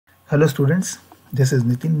Hello students, this is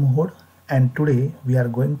Niteen Mohod and today we are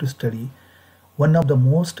going to study one of the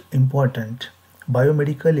most important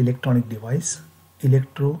biomedical electronic device,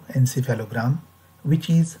 electroencephalogram, which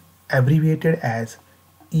is abbreviated as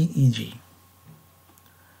EEG.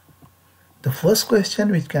 The first question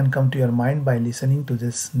which can come to your mind by listening to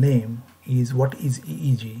this name is what is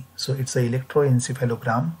EEG? So it's a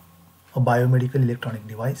electroencephalogram, a biomedical electronic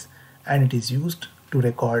device, and it is used to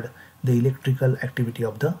record the electrical activity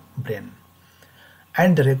of the brain.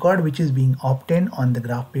 And the record which is being obtained on the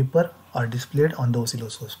graph paper or displayed on the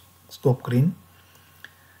oscilloscope screen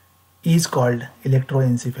is called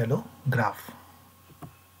electroencephalograph.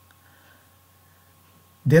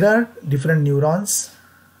 There are different neurons,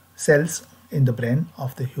 cells in the brain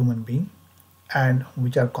of the human being, and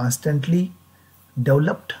which are constantly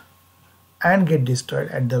developed and get destroyed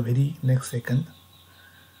at the very next second.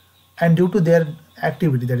 And due to their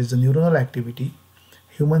activity, that is the neuronal activity,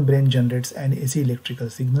 human brain generates an AC electrical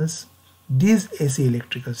signals. These AC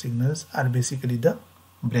electrical signals are basically the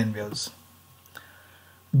brain waves.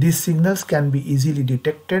 These signals can be easily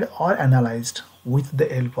detected or analyzed with the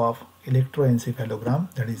help of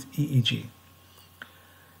electroencephalogram, that is EEG.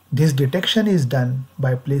 This detection is done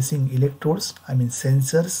by placing electrodes,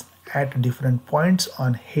 sensors at different points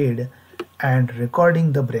on head and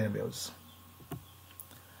recording the brain waves.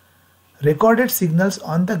 Recorded signals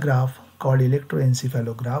on the graph called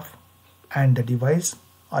electroencephalograph and the device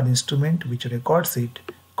or instrument which records it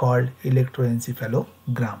called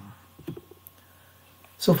electroencephalogram.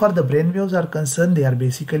 So far the brain waves are concerned, they are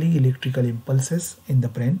basically electrical impulses in the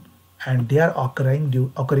brain and they are occurring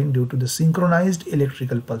due to the synchronized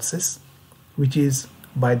electrical pulses which is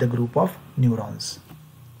by the group of neurons.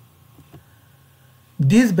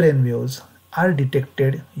 These brain waves are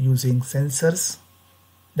detected using sensors,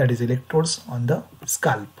 that is electrodes on the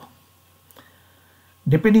scalp.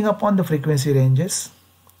 Depending upon the frequency ranges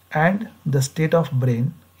and the state of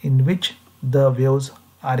brain in which the waves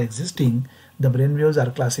are existing, the brain waves are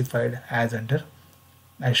classified as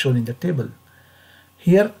shown in the table.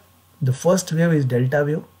 Here the first wave is delta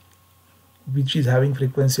wave, which is having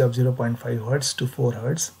frequency of 0.5 Hz to 4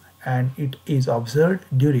 Hz, and it is observed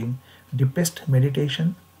during deepest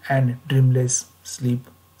meditation and dreamless sleep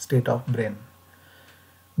state of brain.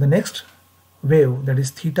 The next wave, that is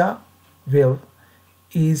theta wave,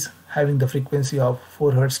 is having the frequency of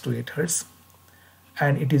 4 Hz to 8 Hz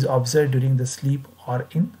and it is observed during the sleep or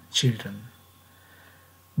in children.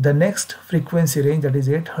 The next frequency range, that is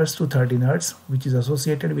 8 Hz to 13 Hz, which is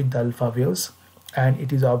associated with the alpha waves and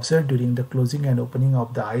it is observed during the closing and opening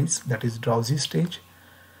of the eyes, that is drowsy stage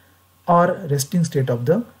or resting state of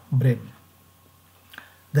the brain.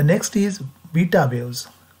 The next is beta waves,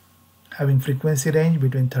 having frequency range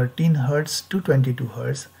between 13 Hz to 22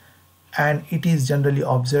 Hz and it is generally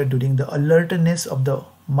observed during the alertness of the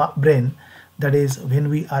brain, that is when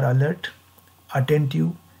we are alert,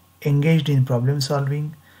 attentive, engaged in problem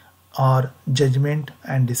solving or judgment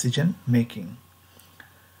and decision making.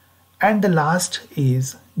 And the last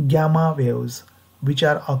is gamma waves, which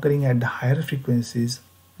are occurring at the higher frequencies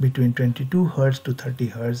between 22 Hz to 30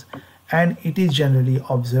 Hz and it is generally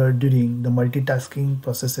observed during the multitasking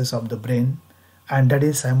processes of the brain, and that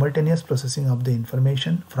is simultaneous processing of the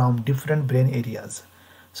information from different brain areas.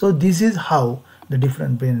 So this is how the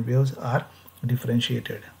different brain waves are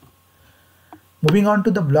differentiated. Moving on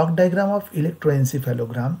to the block diagram of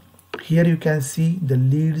electroencephalogram, here you can see the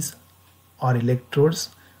leads or electrodes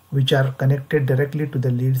which are connected directly to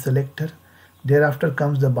the lead selector. Thereafter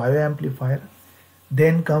comes the bioamplifier,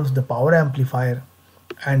 then comes the power amplifier,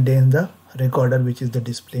 and then the recorder, which is the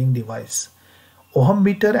displaying device. Ohm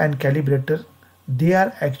meter and calibrator, they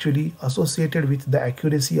are actually associated with the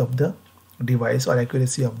accuracy of the device or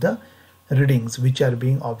accuracy of the readings which are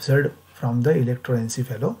being observed from the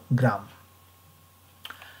electroencephalogram.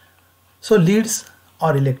 So leads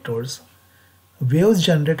or electrodes, waves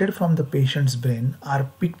generated from the patient's brain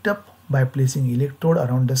are picked up by placing electrode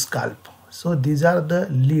around the scalp. So these are the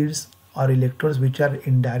leads or electrodes which are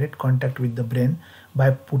in direct contact with the brain.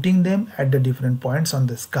 By putting them at the different points on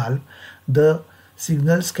the scalp, the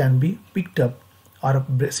signals can be picked up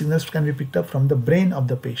from the brain of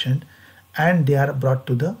the patient and they are brought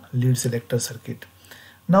to the lead selector circuit.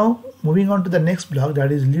 Now moving on to the next block,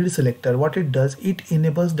 that is lead selector. What it does, it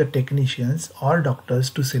enables the technicians or doctors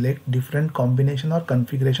to select different combination or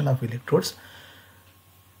configuration of electrodes,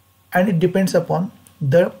 and it depends upon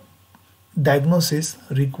the diagnosis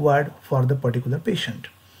required for the particular patient.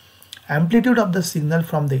 Amplitude of the signal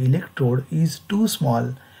from the electrode is too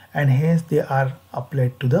small and hence they are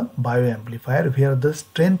applied to the bioamplifier, where the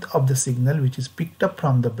strength of the signal which is picked up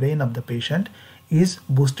from the brain of the patient is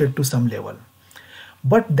boosted to some level.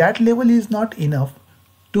 But that level is not enough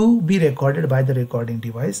to be recorded by the recording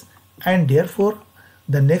device, and therefore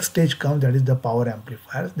the next stage comes, that is the power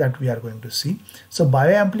amplifier that we are going to see. So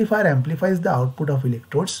bioamplifier amplifies the output of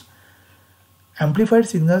electrodes. Amplified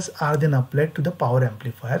signals are then applied to the power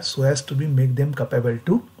amplifier so as to make them capable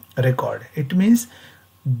to record. It means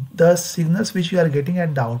the signals which you are getting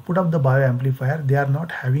at the output of the bioamplifier, they are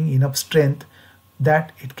not having enough strength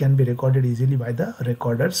that it can be recorded easily by the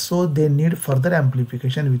recorder, so they need further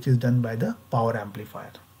amplification, which is done by the power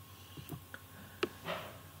amplifier.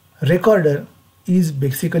 Recorder is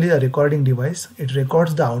basically a recording device. It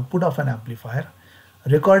records the output of an amplifier.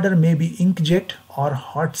 Recorder may be inkjet or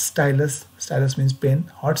hot stylus, stylus means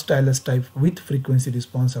pen, hot stylus type with frequency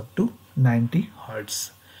response up to 90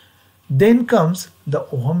 Hz. Then comes the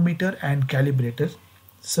ohm meter and calibrator's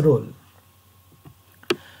role.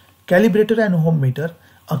 Calibrator and ohm meter.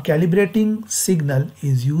 A calibrating signal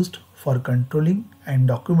is used for controlling and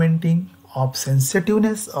documenting of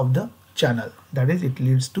sensitiveness of the channel. That is, it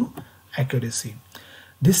leads to accuracy.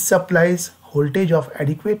 This supplies voltage of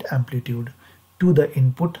adequate amplitude to the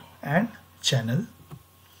input and channel.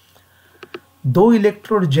 Though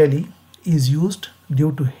electrode jelly is used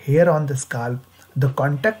due to hair on the scalp, the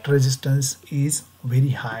contact resistance is very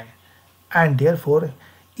high, and therefore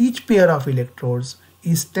each pair of electrodes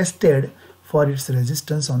is tested for its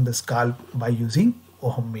resistance on the scalp by using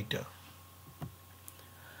ohm meter.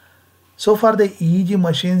 So far the EEG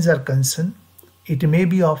machines are concerned, it may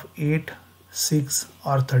be of 8, 6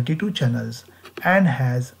 or 32 channels and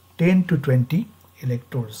has 10 to 20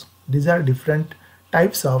 electrodes. These are different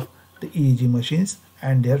types of the EEG machines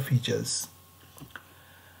and their features.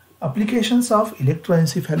 Applications of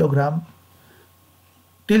electroencephalogram.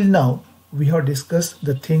 Till now we have discussed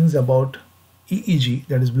the things about EEG,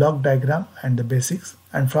 that is block diagram, and the basics,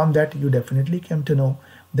 and from that you definitely came to know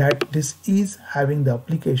that this is having the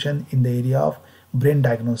application in the area of brain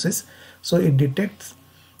diagnosis. So it detects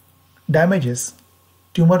damages,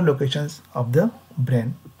 tumor locations of the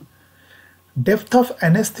brain. Depth of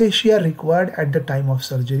anesthesia required at the time of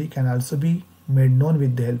surgery can also be made known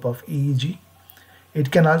with the help of EEG. It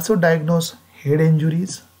can also diagnose head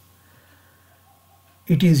injuries.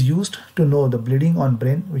 It is used to know the bleeding on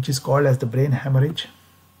brain, which is called as the brain hemorrhage.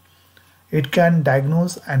 It can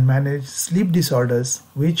diagnose and manage sleep disorders,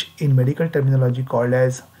 which in medical terminology called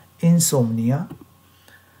as insomnia.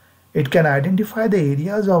 It can identify the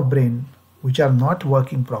areas of brain which are not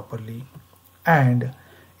working properly, and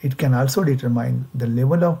it can also determine the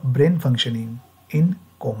level of brain functioning in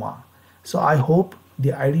coma. So I hope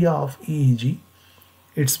the idea of EEG,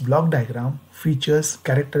 its block diagram, features,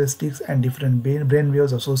 characteristics and different brain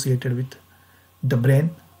waves associated with the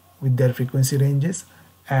brain with their frequency ranges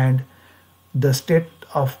and the state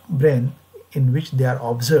of brain in which they are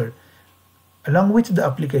observed, along with the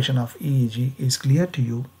application of EEG, is clear to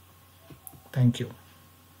you. Thank you.